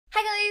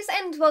Hi guys,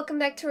 and welcome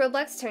back to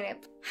Roblox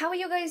Turnip. How are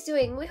you guys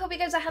doing? We hope you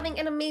guys are having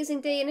an amazing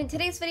day, and in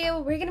today's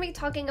video, we're going to be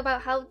talking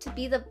about how to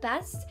be the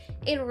best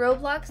in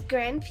Roblox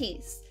Grand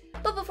Peace.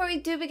 But before we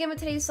do begin with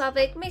today's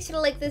topic, make sure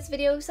to like this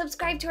video,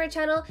 subscribe to our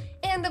channel,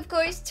 and of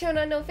course, turn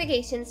on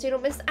notifications so you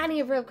don't miss any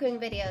of our upcoming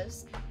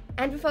videos.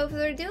 And without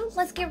further ado,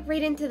 let's get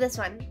right into this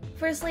one.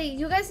 Firstly,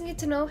 you guys need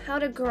to know how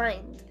to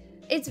grind.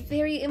 It's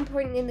very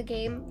important in the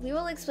game. We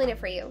will explain it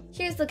for you.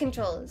 Here's the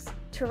controls.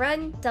 To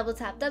run, double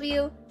tap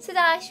W. To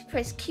dash,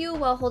 press Q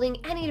while holding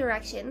any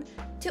direction.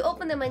 To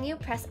open the menu,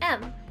 press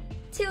M.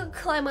 To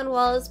climb on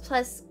walls,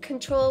 press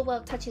Control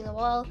while touching the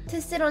wall.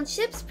 To sit on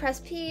ships, press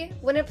P.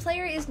 When a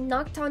player is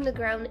knocked on the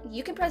ground,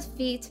 you can press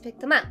V to pick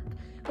them up.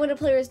 When a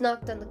player is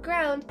knocked on the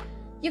ground,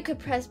 you could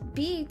press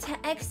B to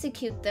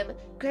execute them,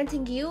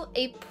 granting you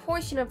a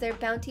portion of their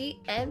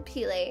bounty and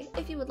Pile,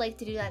 if you would like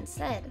to do that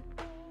instead.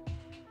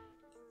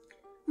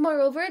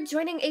 Moreover,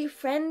 joining a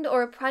friend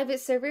or a private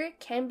server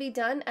can be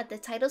done at the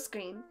title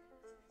screen.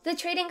 The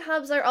trading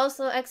hubs are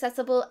also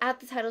accessible at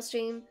the title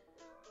screen,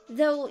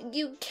 though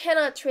you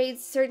cannot trade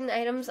certain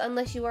items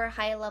unless you are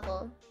high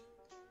level.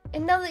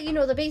 And now that you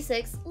know the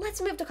basics,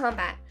 let's move to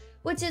combat,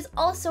 which is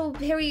also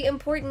very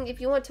important if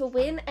you want to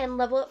win and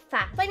level up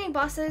fast. Fighting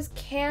bosses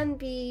can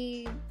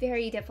be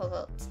very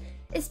difficult,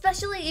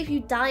 especially if you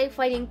die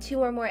fighting 2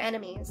 or more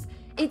enemies.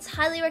 It's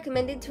highly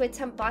recommended to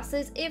attempt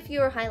bosses if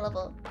you're high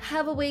level,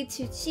 have a way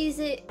to cheese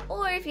it,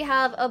 or if you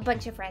have a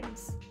bunch of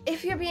friends.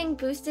 If you're being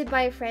boosted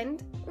by a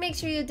friend, make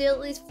sure you deal at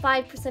least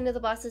 5% of the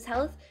boss's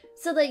health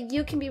so that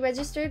you can be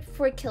registered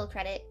for kill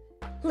credit.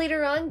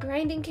 Later on,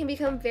 grinding can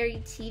become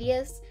very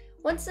tedious.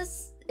 Once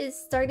this is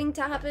starting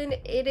to happen,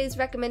 it is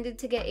recommended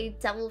to get a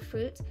devil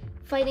fruit,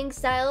 fighting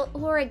style,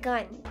 or a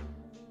gun.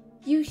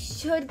 You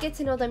should get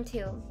to know them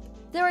too.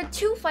 There are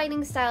 2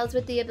 fighting styles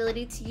with the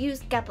ability to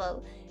use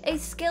Geppo, a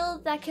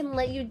skill that can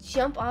let you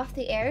jump off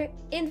the air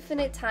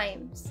infinite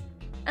times,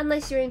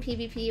 unless you're in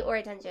PvP or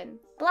a dungeon.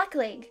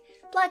 Blackleg.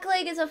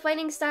 Blackleg is a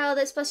fighting style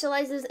that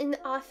specializes in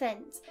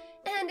offense,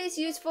 and is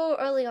useful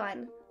early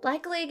on.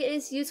 Blackleg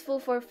is useful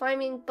for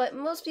farming, but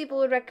most people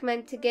would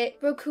recommend to get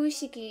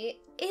Rokushiki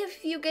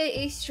if you get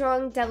a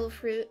strong devil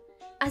fruit,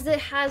 as it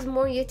has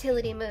more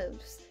utility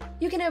moves.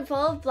 You can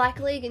evolve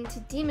Blackleg into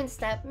Demon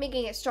Step,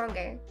 making it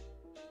stronger.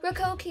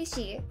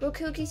 Rokukishi.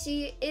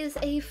 Rokukishi is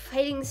a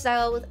fighting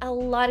style with a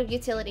lot of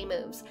utility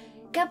moves.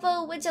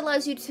 Geppo, which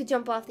allows you to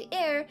jump off the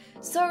air,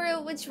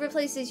 Soru, which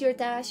replaces your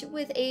dash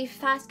with a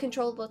fast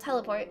controllable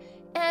teleport,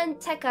 and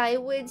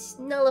Tekai, which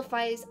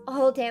nullifies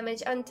all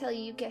damage until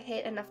you get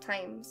hit enough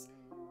times.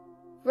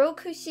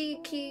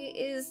 Rokushiki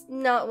is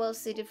not well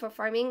suited for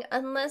farming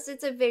unless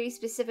it's a very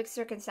specific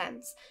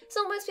circumstance,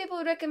 so most people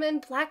would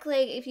recommend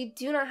Blackleg if you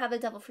do not have a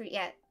devil fruit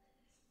yet.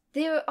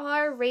 There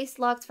are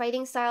race-locked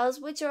fighting styles,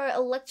 which are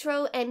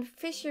Electro and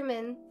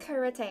Fisherman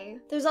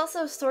Karate. There's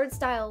also Sword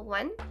Style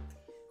 1,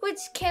 which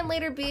can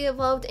later be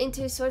evolved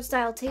into Sword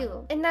Style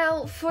 2. And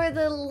now, for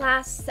the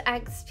last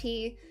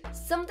XP,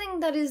 something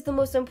that is the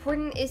most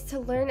important is to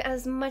learn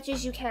as much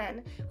as you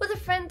can, with a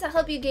friend to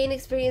help you gain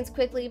experience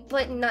quickly,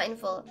 but not in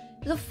full.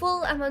 The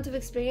full amount of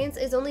experience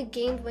is only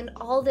gained when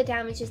all the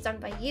damage is done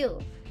by you.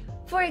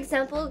 For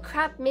example,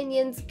 crap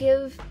minions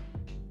give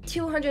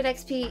 200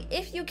 XP.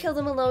 If you kill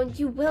them alone,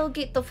 you will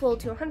get the full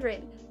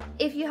 200.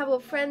 If you have a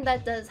friend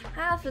that does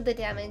half of the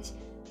damage,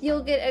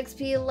 you'll get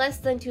XP less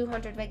than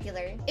 200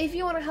 regular. If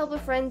you want to help a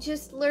friend,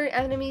 just lure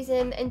enemies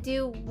in and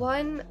do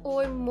 1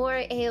 or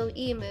more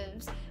AoE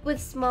moves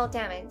with small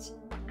damage.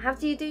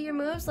 After you do your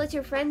moves, let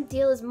your friend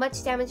deal as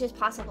much damage as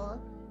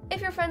possible. If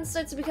your friend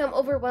starts to become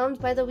overwhelmed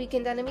by the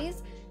weakened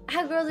enemies,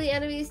 aggro the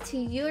enemies to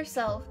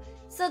yourself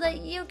so that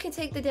you can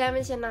take the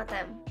damage and not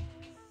them.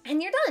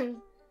 And you're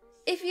done!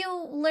 If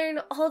you learn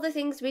all the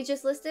things we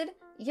just listed,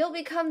 you'll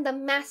become the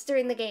master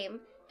in the game,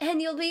 and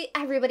you'll beat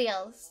everybody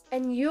else.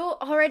 And you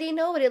already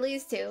know what it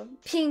leads to,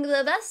 being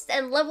the best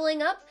and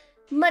leveling up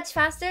much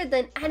faster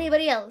than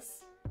anybody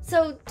else.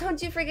 So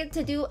don't you forget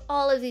to do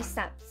all of these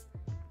steps.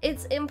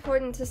 It's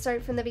important to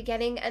start from the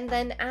beginning and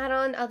then add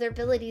on other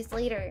abilities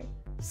later.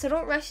 So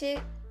don't rush it,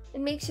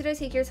 and make sure to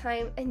take your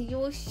time, and you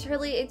will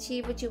surely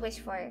achieve what you wish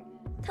for.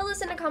 Tell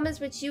us in the comments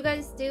what you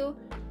guys do,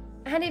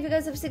 and if you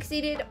guys have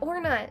succeeded or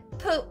not,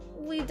 but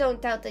we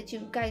don't doubt that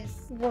you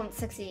guys won't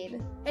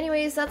succeed.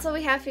 Anyways, that's all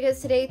we have for you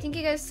guys today. Thank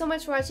you guys so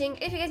much for watching.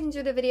 If you guys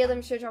enjoyed the video, then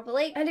be sure to drop a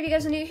like. And if you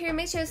guys are new here,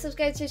 make sure to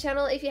subscribe to the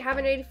channel if you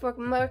haven't already for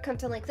more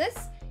content like this,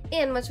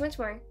 and much, much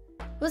more.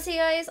 We'll see you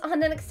guys on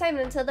the next time,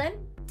 and until then,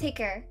 take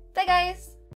care. Bye guys!